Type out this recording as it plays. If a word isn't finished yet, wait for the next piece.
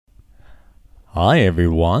Hi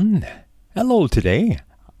everyone. Hello today.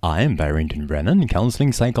 I'm Barrington Brennan,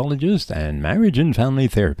 counseling psychologist and marriage and family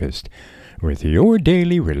therapist, with your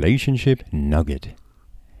daily relationship nugget.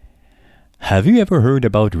 Have you ever heard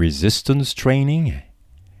about resistance training?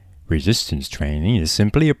 Resistance training is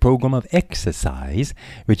simply a program of exercise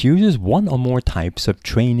which uses one or more types of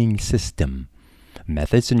training system.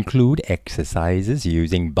 Methods include exercises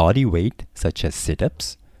using body weight such as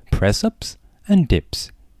sit-ups, press-ups, and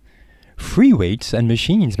dips. Free weights and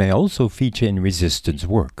machines may also feature in resistance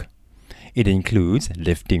work. It includes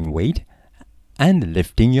lifting weight and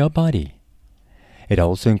lifting your body. It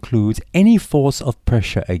also includes any force of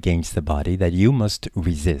pressure against the body that you must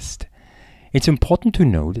resist. It's important to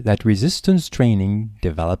note that resistance training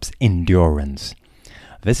develops endurance.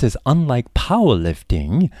 This is unlike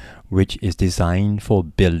powerlifting, which is designed for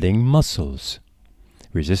building muscles.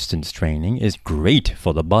 Resistance training is great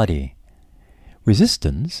for the body.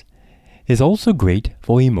 Resistance is also great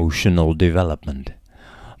for emotional development.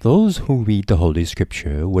 Those who read the Holy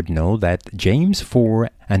Scripture would know that James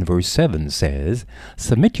 4 and verse 7 says,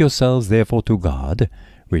 "Submit yourselves therefore to God,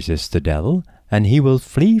 resist the devil, and he will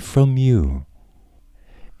flee from you."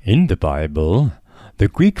 In the Bible, the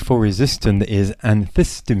Greek for resistance is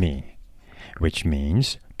anthistemi, which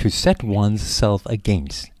means to set one's self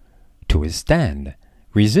against, to withstand,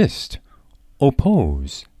 resist,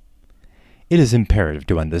 oppose. It is imperative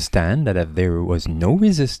to understand that if there was no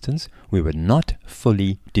resistance, we would not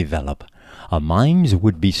fully develop. Our minds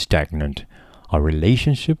would be stagnant. Our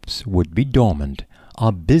relationships would be dormant.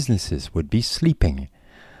 Our businesses would be sleeping.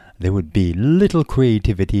 There would be little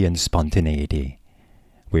creativity and spontaneity.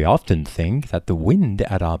 We often think that the wind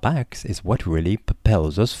at our backs is what really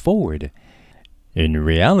propels us forward. In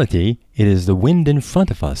reality, it is the wind in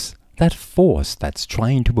front of us, that force that's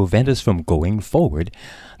trying to prevent us from going forward,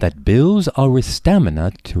 that builds our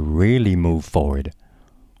stamina to really move forward.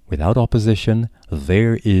 Without opposition,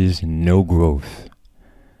 there is no growth.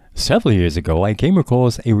 Several years ago, I came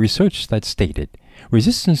across a research that stated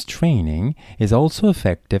resistance training is also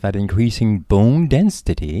effective at increasing bone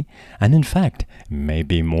density and, in fact, may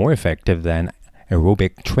be more effective than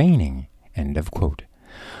aerobic training. End of quote.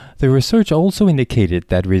 The research also indicated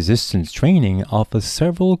that resistance training offers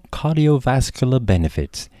several cardiovascular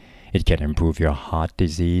benefits. It can improve your heart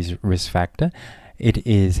disease risk factor. It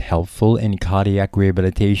is helpful in cardiac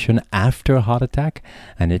rehabilitation after a heart attack,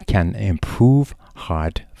 and it can improve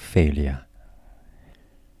heart failure.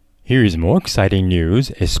 Here is more exciting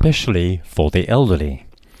news, especially for the elderly.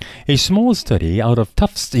 A small study out of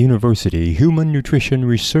Tufts University Human Nutrition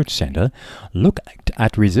Research Center looked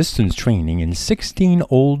at resistance training in 16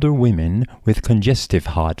 older women with congestive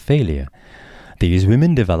heart failure. These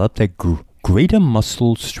women developed a greater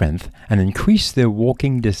muscle strength and increased their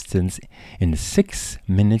walking distance in 6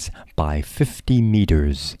 minutes by 50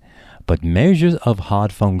 meters. But measures of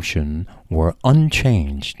heart function were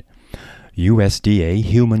unchanged. USDA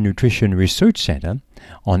Human Nutrition Research Center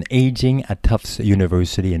on Aging at Tufts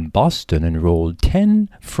University in Boston enrolled 10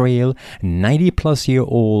 frail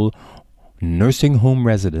 90-plus-year-old nursing home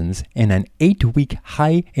residents in an 8-week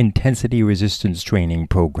high-intensity resistance training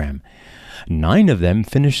program. 9 of them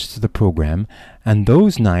finished the program, and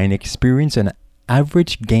those 9 experienced an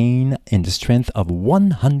average gain in strength of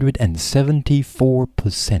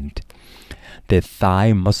 174%. Their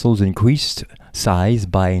thigh muscles increased size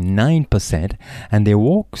by 9%, and their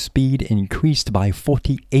walk speed increased by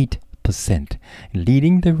 48%,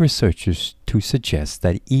 leading the researchers to suggest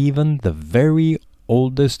that even the very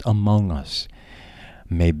oldest among us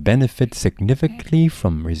may benefit significantly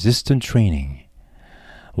from resistance training.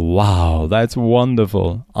 Wow, that's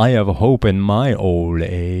wonderful. I have hope in my old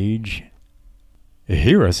age.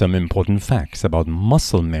 Here are some important facts about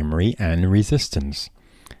muscle memory and resistance.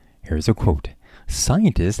 Here's a quote.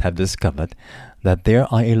 Scientists have discovered that there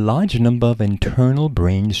are a large number of internal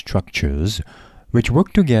brain structures which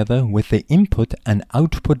work together with the input and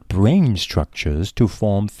output brain structures to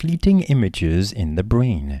form fleeting images in the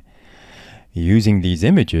brain. Using these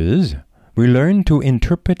images, we learn to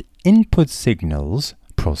interpret input signals,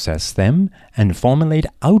 process them, and formulate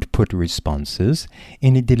output responses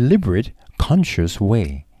in a deliberate, conscious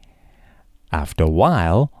way. After a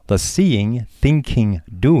while, the seeing, thinking,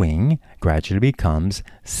 doing gradually becomes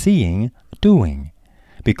seeing, doing,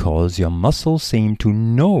 because your muscles seem to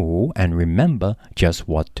know and remember just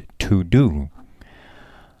what to do.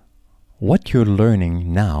 What you're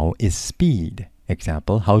learning now is speed.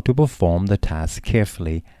 Example, how to perform the task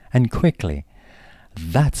carefully and quickly.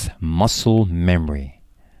 That's muscle memory.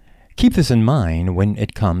 Keep this in mind when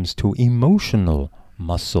it comes to emotional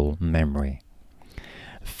muscle memory.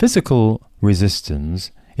 Physical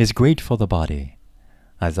resistance is great for the body.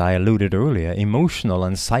 As I alluded earlier, emotional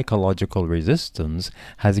and psychological resistance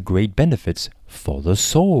has great benefits for the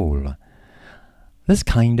soul. This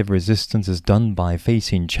kind of resistance is done by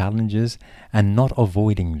facing challenges and not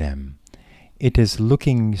avoiding them. It is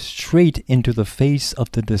looking straight into the face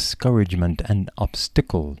of the discouragement and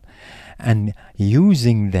obstacle and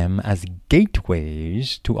using them as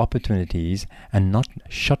gateways to opportunities and not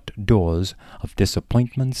shut doors of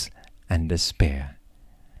disappointments and despair.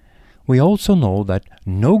 We also know that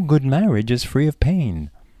no good marriage is free of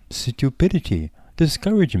pain, stupidity,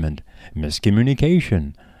 discouragement,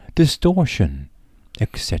 miscommunication, distortion,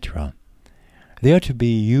 etc. They are to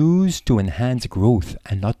be used to enhance growth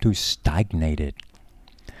and not to stagnate it.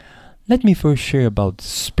 Let me first share about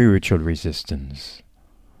spiritual resistance.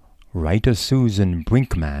 Writer Susan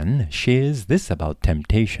Brinkman shares this about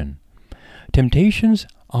temptation. Temptations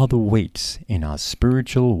are the weights in our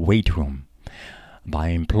spiritual weight room. By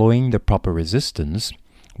employing the proper resistance,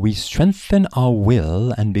 we strengthen our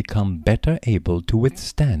will and become better able to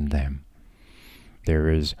withstand them. There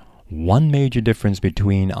is one major difference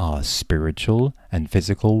between our spiritual and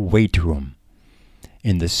physical weight room.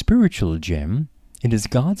 In the spiritual gym, it is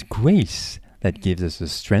God's grace that gives us the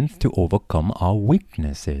strength to overcome our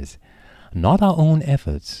weaknesses, not our own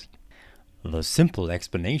efforts. The simple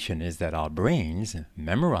explanation is that our brains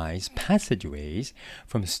memorize passageways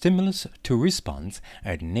from stimulus to response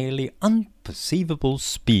at nearly unperceivable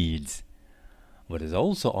speeds. What is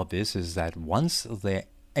also obvious is that once the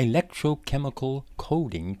electrochemical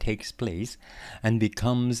coding takes place and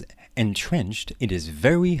becomes entrenched, it is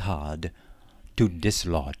very hard to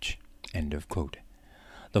dislodge. End of quote.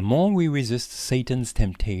 The more we resist Satan's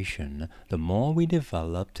temptation, the more we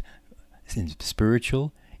developed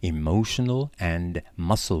spiritual, emotional, and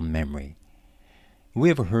muscle memory. We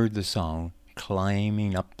ever heard the song,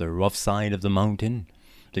 "Climbing Up the Rough Side of the Mountain"?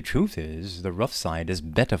 The truth is, the rough side is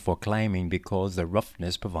better for climbing because the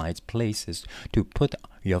roughness provides places to put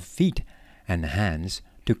your feet and hands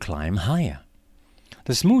to climb higher.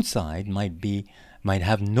 The smooth side might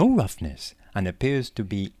have no roughness and appears to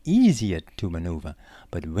be easier to maneuver,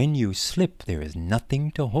 but when you slip, there is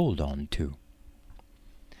nothing to hold on to.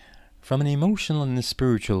 From an emotional and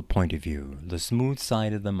spiritual point of view, the smooth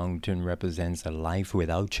side of the mountain represents a life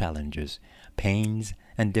without challenges, pains,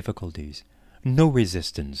 and difficulties. No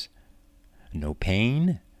resistance, no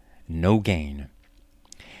pain, no gain.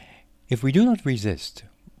 If we do not resist,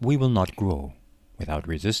 we will not grow. Without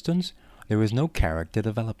resistance, there is no character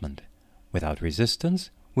development. Without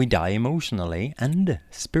resistance, we die emotionally and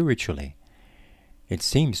spiritually. It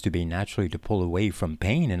seems to be naturally to pull away from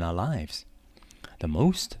pain in our lives. The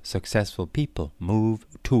most successful people move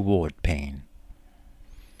toward pain.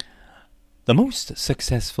 The most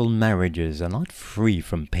successful marriages are not free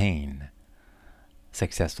from pain.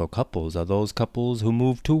 Successful couples are those couples who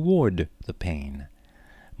move toward the pain.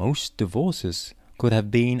 Most divorces could have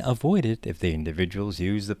been avoided if the individuals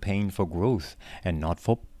used the pain for growth and not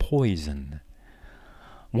for poison.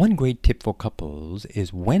 One great tip for couples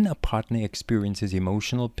is when a partner experiences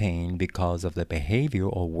emotional pain because of the behavior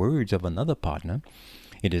or words of another partner,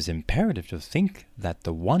 it is imperative to think that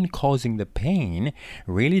the one causing the pain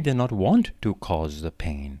really did not want to cause the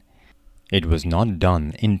pain. It was not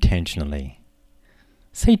done intentionally.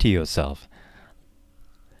 Say to yourself,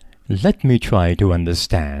 "Let me try to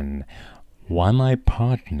understand why my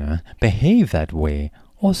partner behaved that way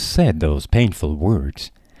or said those painful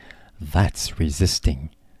words." That's resisting.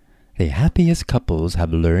 The happiest couples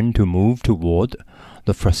have learned to move toward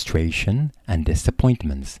the frustration and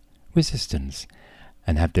disappointments, resistance,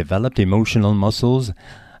 and have developed emotional muscles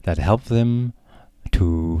that help them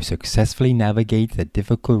to successfully navigate the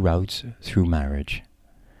difficult routes through marriage.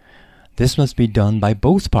 This must be done by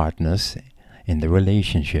both partners in the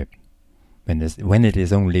relationship. When it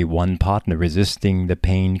is only one partner resisting the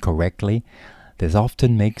pain correctly, this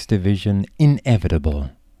often makes division inevitable.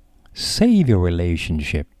 Save your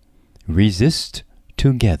relationship. Resist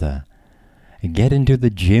together. Get into the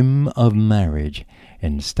gym of marriage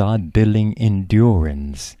and start building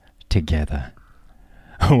endurance together.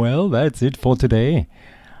 Well, that's it for today.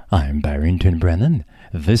 I'm Barrington Brennan.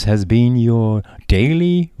 This has been your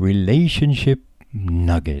daily relationship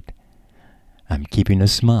nugget. I'm keeping a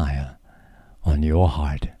smile on your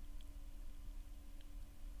heart.